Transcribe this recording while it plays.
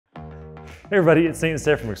Hey everybody, it's Nate and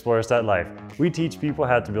Steph from Explorers.life. We teach people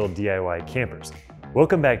how to build DIY campers.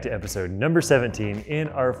 Welcome back to episode number 17 in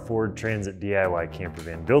our Ford Transit DIY camper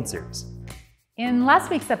van build series. In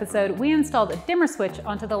last week's episode, we installed a dimmer switch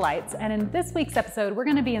onto the lights, and in this week's episode, we're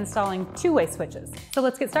going to be installing two-way switches. So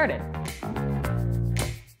let's get started.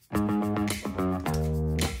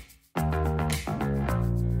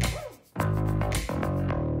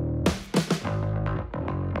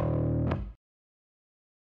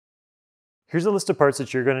 Here's a list of parts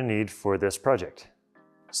that you're going to need for this project.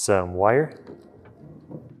 Some wire,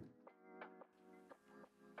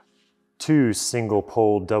 2 single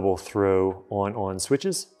pole double throw on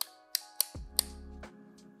switches,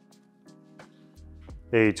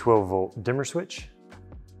 a 12 volt dimmer switch,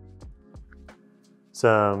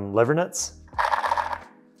 some lever nuts,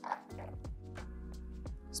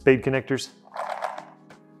 spade connectors,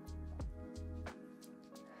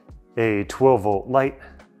 a 12 volt light,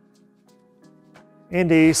 and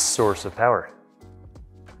a source of power.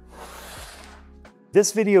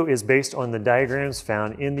 This video is based on the diagrams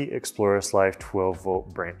found in the Explorers.life 12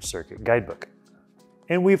 volt branch circuit guidebook.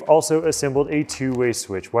 And we've also assembled a two-way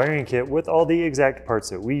switch wiring kit with all the exact parts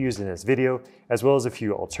that we used in this video, as well as a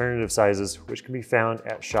few alternative sizes, which can be found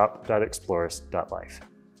at shop.explorers.life.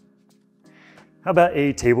 How about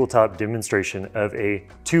a tabletop demonstration of a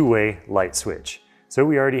two-way light switch? So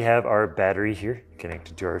we already have our battery here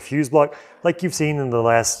connected to our fuse block, like you've seen in the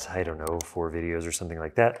last, 4 videos or something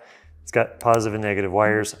like that. It's got positive and negative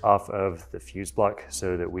wires off of the fuse block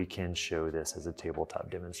so that we can show this as a tabletop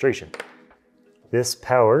demonstration. This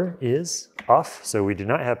power is off, so we do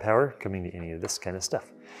not have power coming to any of this kind of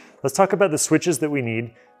stuff. Let's talk about the switches that we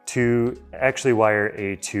need to actually wire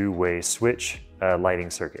a two-way switch lighting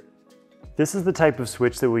circuit. This is the type of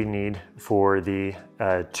switch that we need for the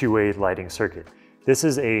two-way lighting circuit. This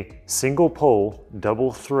is a single pole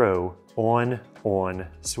double throw on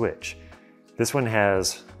switch. This one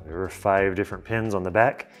has 5 different pins on the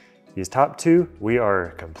back. These top 2 we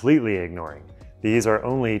are completely ignoring. These are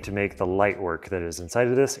only to make the light work that is inside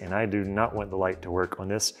of this, and I do not want the light to work on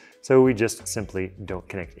this, so we just simply don't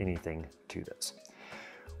connect anything to this.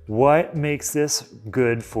 What makes this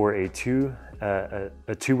good for a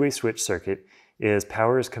two-way switch circuit is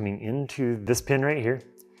power is coming into this pin right here,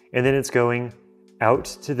 and then it's going out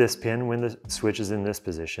to this pin when the switch is in this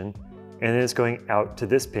position, and then it's going out to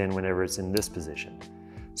this pin whenever it's in this position.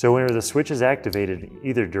 So whenever the switch is activated in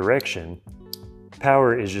either direction,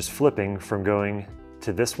 power is just flipping from going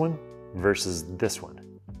to this one versus this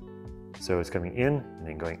one. So it's coming in and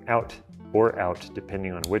then going out or out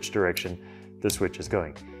depending on which direction the switch is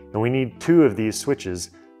going. And we need 2 of these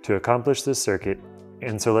switches to accomplish this circuit,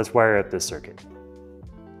 and so let's wire up this circuit.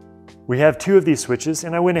 We have 2 of these switches,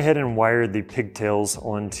 and I went ahead and wired the pigtails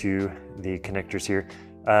onto the connectors here,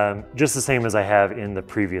 just the same as I have in the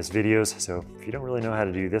previous videos. So if you don't really know how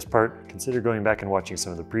to do this part, consider going back and watching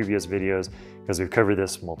some of the previous videos because we've covered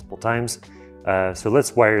this multiple times. So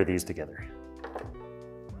let's wire these together.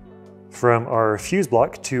 From our fuse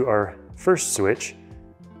block to our first switch,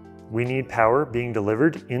 we need power being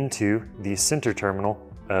delivered into the center terminal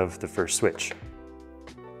of the first switch.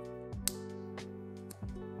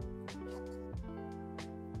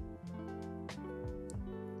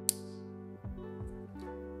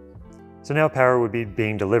 So now power would be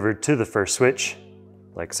being delivered to the first switch,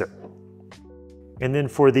 like so. And then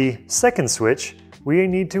for the second switch, we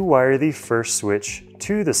need to wire the first switch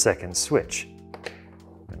to the second switch.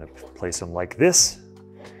 I'm going to place them like this.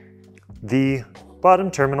 The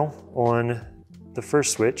bottom terminal on the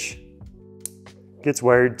first switch gets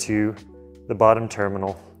wired to the bottom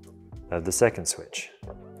terminal of the second switch,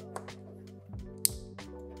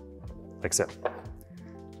 like so.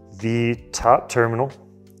 The top terminal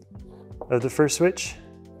of the first switch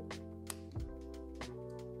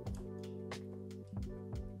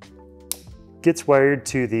gets wired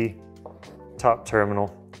to the top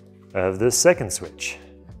terminal of the second switch.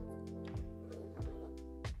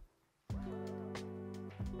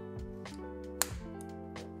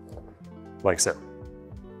 Like so.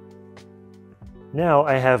 Now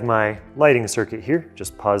I have my lighting circuit here,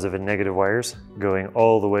 just positive and negative wires going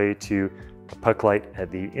all the way to a puck light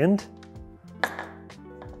at the end.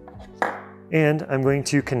 And I'm going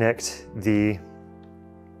to connect the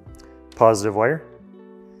positive wire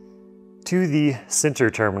to the center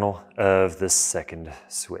terminal of the second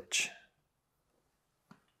switch.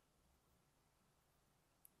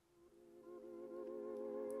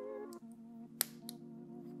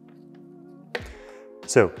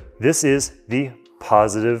 So this is the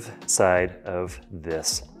positive side of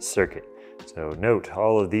this circuit. So note,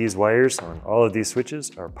 all of these wires on all of these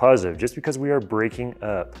switches are positive just because we are breaking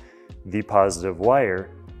up the positive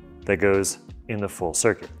wire that goes in the full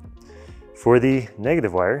circuit. For the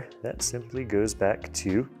negative wire, that simply goes back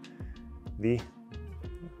to the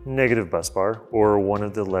negative bus bar or one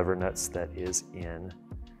of the lever nuts that is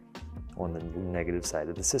on the negative side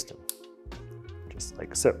of the system, just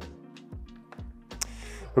like so.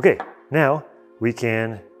 Okay, now we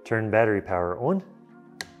can turn battery power on.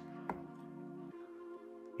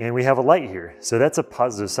 And we have a light here. So that's a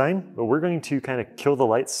positive sign, but we're going to kind of kill the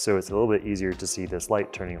lights so it's a little bit easier to see this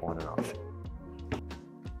light turning on and off.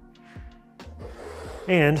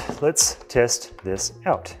 And let's test this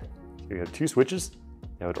out. So we have two switches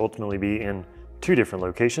that would ultimately be in two different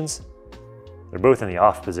locations. They're both in the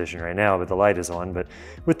off position right now, but the light is on. But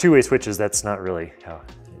with two-way switches, that's not really how,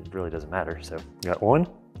 it really doesn't matter. So we got on,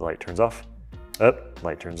 the light turns off, up,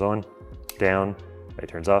 light turns on, down, light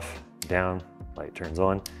turns off, down, light turns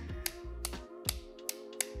on.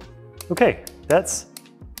 Okay, that's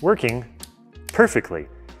working perfectly.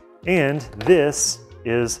 And this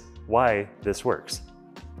is why this works.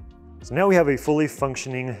 So now we have a fully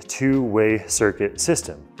functioning two-way circuit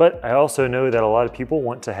system. But I also know that a lot of people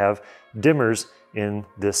want to have dimmers in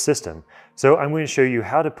this system. So I'm going to show you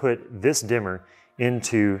how to put this dimmer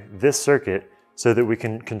into this circuit so that we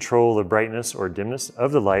can control the brightness or dimness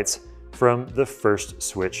of the lights from the first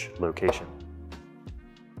switch location.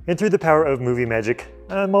 And through the power of movie magic,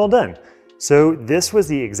 I'm all done. So this was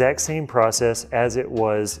the exact same process as it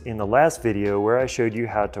was in the last video where I showed you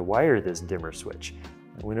how to wire this dimmer switch.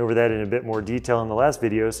 I went over that in a bit more detail in the last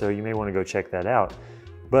video, so you may want to go check that out.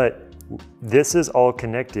 But this is all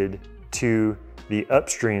connected to the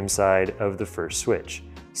upstream side of the first switch.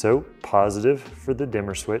 So positive for the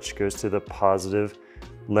dimmer switch goes to the positive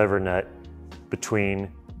lever nut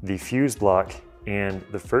between the fuse block and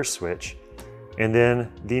the first switch. And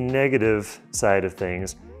then the negative side of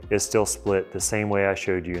things is still split the same way I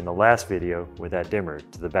showed you in the last video with that dimmer,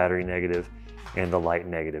 to the battery negative and the light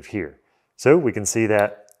negative here. So we can see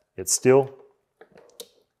that it's still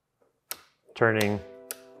turning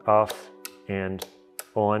off and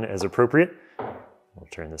on as appropriate. We'll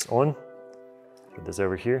turn this on, put this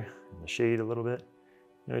over here in the shade a little bit.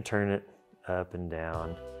 I'm going to turn it up and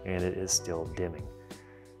down, and it is still dimming.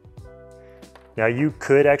 Now you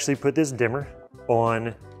could actually put this dimmer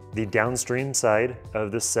on the downstream side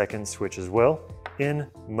of the second switch as well, in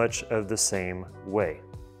much of the same way.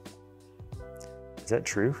 Is that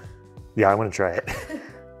true? Yeah, I want to try it.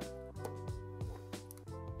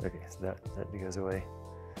 Okay, so that goes away.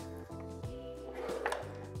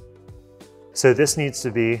 So this needs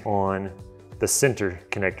to be on the center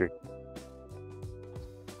connector.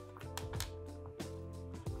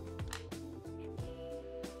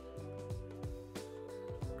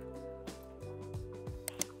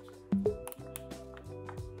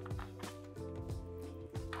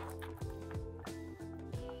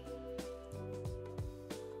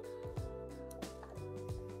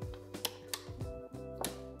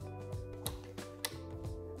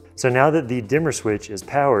 So now that the dimmer switch is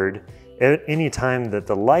powered, at any time that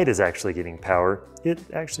the light is actually getting power, it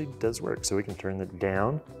actually does work. So we can turn it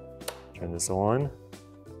down, turn this on,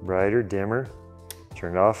 brighter, dimmer,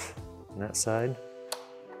 turn it off on that side.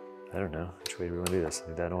 I don't know, which way do we want to do this?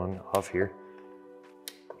 Leave that on, off here.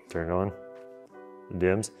 Turn it on, it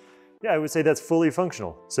dims. Yeah, I would say that's fully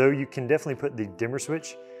functional. So you can definitely put the dimmer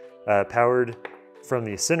switch powered from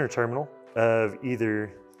the center terminal of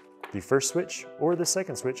either the first switch or the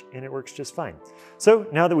second switch, and it works just fine. So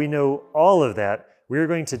now that we know all of that, we are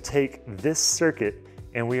going to take this circuit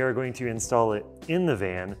and we are going to install it in the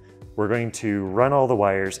van. We're going to run all the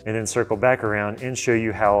wires and then circle back around and show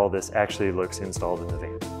you how all this actually looks installed in the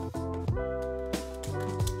van.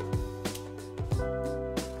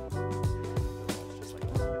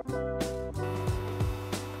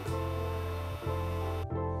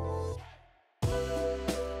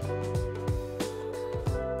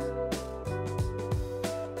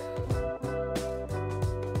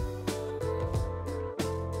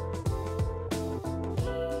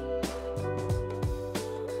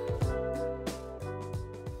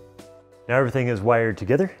 Now everything is wired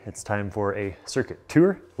together. It's time for a circuit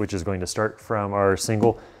tour, which is going to start from our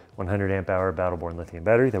single 100 amp hour Battle Born lithium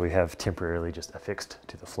battery that we have temporarily just affixed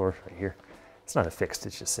to the floor right here. It's not affixed,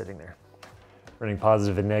 it's just sitting there. Running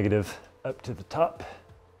positive and negative up to the top,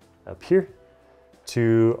 up here,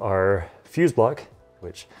 to our fuse block,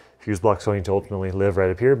 which fuse block's going to ultimately live right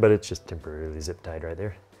up here, but it's just temporarily zip tied right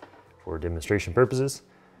there for demonstration purposes.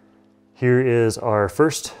 Here is our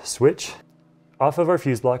first switch. Off of our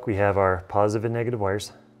fuse block, we have our positive and negative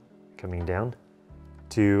wires coming down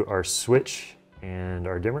to our switch and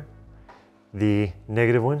our dimmer. The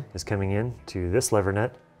negative one is coming in to this lever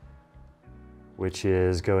nut, which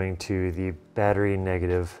is going to the battery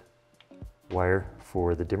negative wire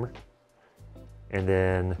for the dimmer. And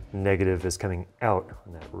then negative is coming out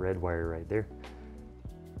on that red wire right there,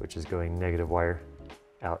 which is going negative wire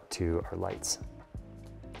out to our lights.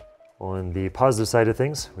 On the positive side of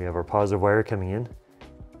things, we have our positive wire coming in,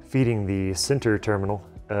 feeding the center terminal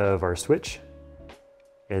of our switch.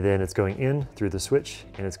 And then it's going in through the switch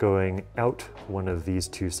and it's going out one of these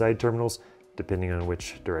two side terminals, depending on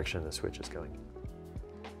which direction the switch is going.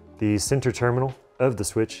 The center terminal of the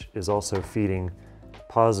switch is also feeding the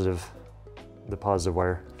positive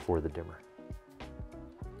wire for the dimmer.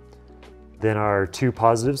 Then our two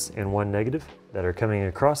positives and one negative that are coming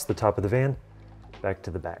across the top of the van back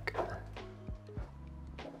to the back.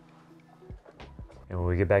 And when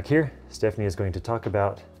we get back here, Stephanie is going to talk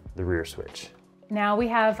about the rear switch. Now we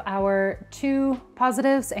have our two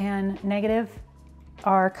positives and negative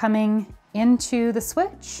are coming into the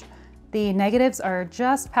switch. The negatives are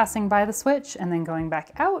just passing by the switch and then going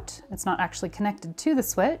back out. It's not actually connected to the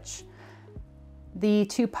switch. The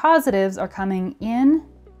two positives are coming in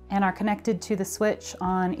and are connected to the switch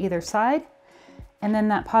on either side. And then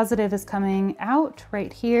that positive is coming out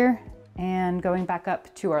right here and going back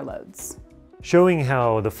up to our loads. Showing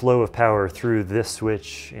how the flow of power through this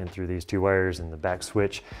switch and through these two wires and the back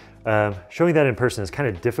switch, showing that in person is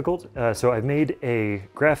kind of difficult. So I've made a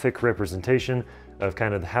graphic representation of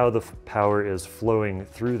kind of how the power is flowing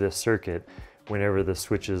through this circuit whenever the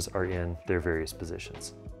switches are in their various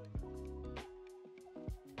positions.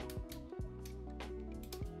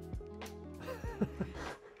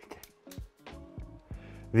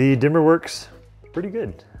 The dimmer works pretty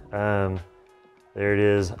good. There it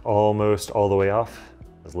is, almost all the way off,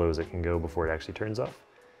 as low as it can go before it actually turns off.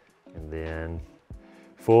 And then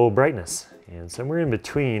full brightness. And somewhere in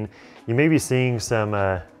between, you may be seeing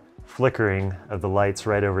some flickering of the lights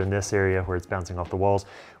right over in this area where it's bouncing off the walls.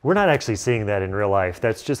 We're not actually seeing that in real life.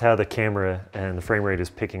 That's just how the camera and the frame rate is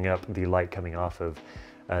picking up the light coming off of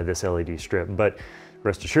this LED strip. But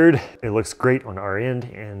rest assured, it looks great on our end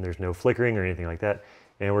and there's no flickering or anything like that.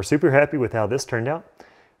 And we're super happy with how this turned out.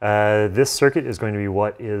 This circuit is going to be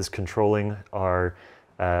what is controlling our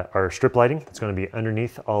strip lighting. It's going to be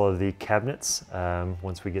underneath all of the cabinets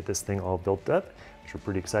once we get this thing all built up, which we're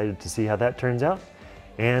pretty excited to see how that turns out.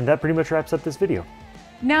 And that pretty much wraps up this video.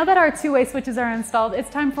 Now that our two-way switches are installed, it's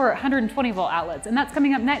time for 120 volt outlets, and that's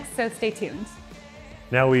coming up next, so stay tuned.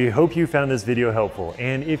 Now we hope you found this video helpful,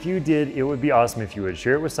 and if you did, it would be awesome if you would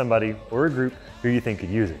share it with somebody or a group who you think could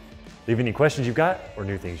use it. Leave any questions you've got or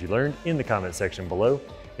new things you learned in the comment section below.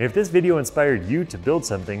 And if this video inspired you to build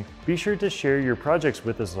something, be sure to share your projects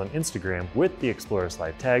with us on Instagram with the Explorus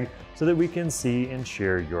Live tag so that we can see and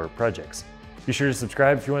share your projects. Be sure to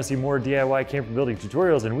subscribe if you want to see more DIY camper building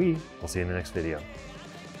tutorials, and we will see you in the next video.